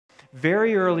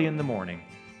Very early in the morning,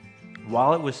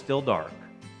 while it was still dark,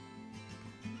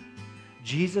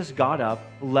 Jesus got up,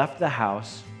 left the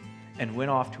house, and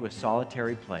went off to a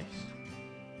solitary place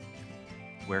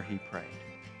where he prayed.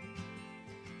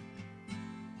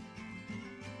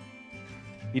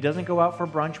 He doesn't go out for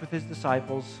brunch with his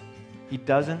disciples. He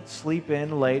doesn't sleep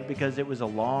in late because it was a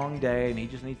long day and he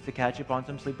just needs to catch up on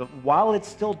some sleep. But while it's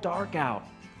still dark out,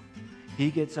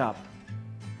 he gets up.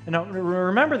 And now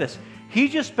remember this. He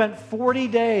just spent 40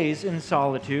 days in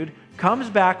solitude, comes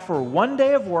back for one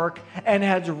day of work, and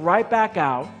heads right back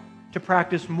out to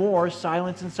practice more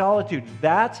silence and solitude.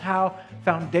 That's how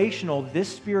foundational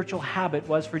this spiritual habit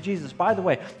was for Jesus. By the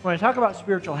way, when I talk about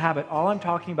spiritual habit, all I'm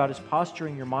talking about is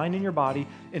posturing your mind and your body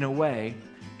in a way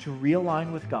to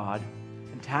realign with God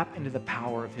and tap into the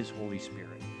power of His Holy Spirit.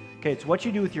 Okay, it's what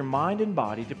you do with your mind and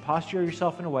body to posture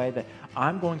yourself in a way that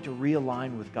I'm going to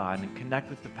realign with God and connect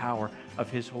with the power of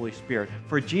His Holy Spirit.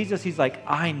 For Jesus, He's like,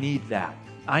 I need that.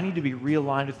 I need to be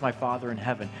realigned with my Father in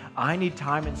heaven. I need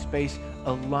time and space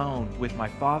alone with my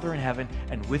Father in heaven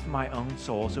and with my own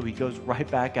soul. So He goes right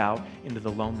back out into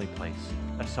the lonely place,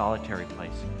 a solitary place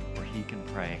where He can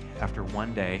pray after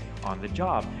one day on the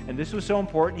job. And this was so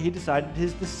important, He decided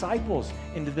His disciples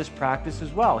into this practice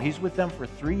as well. He's with them for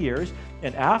 3 years,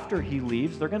 and after He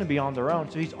leaves, they're going to be on their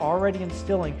own. So He's already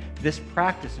instilling this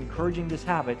practice, encouraging this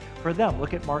habit for them.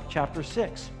 Look at Mark chapter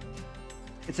 6.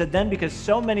 It said, then because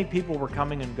so many people were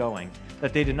coming and going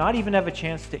that they did not even have a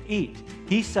chance to eat,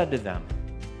 He said to them,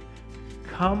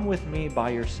 come with me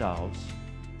by yourselves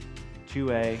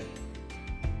to a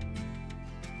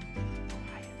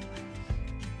quiet place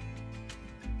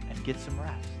and get some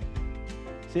rest.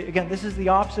 See, again, this is the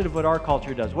opposite of what our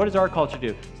culture does. What does our culture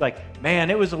do? It's like, man,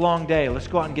 it was a long day. Let's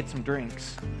go out and get some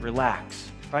drinks.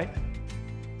 Relax, right?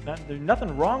 There's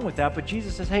nothing wrong with that, but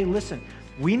Jesus says, hey, listen,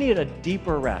 we need a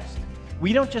deeper rest.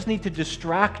 We don't just need to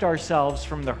distract ourselves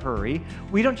from the hurry.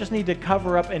 We don't just need to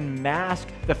cover up and mask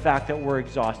the fact that we're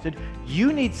exhausted.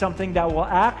 You need something that will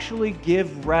actually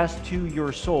give rest to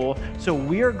your soul. So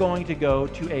we are going to go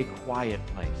to a quiet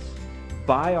place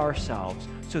by ourselves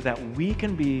so that we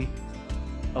can be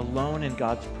alone in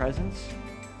God's presence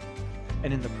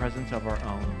and in the presence of our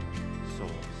own soul.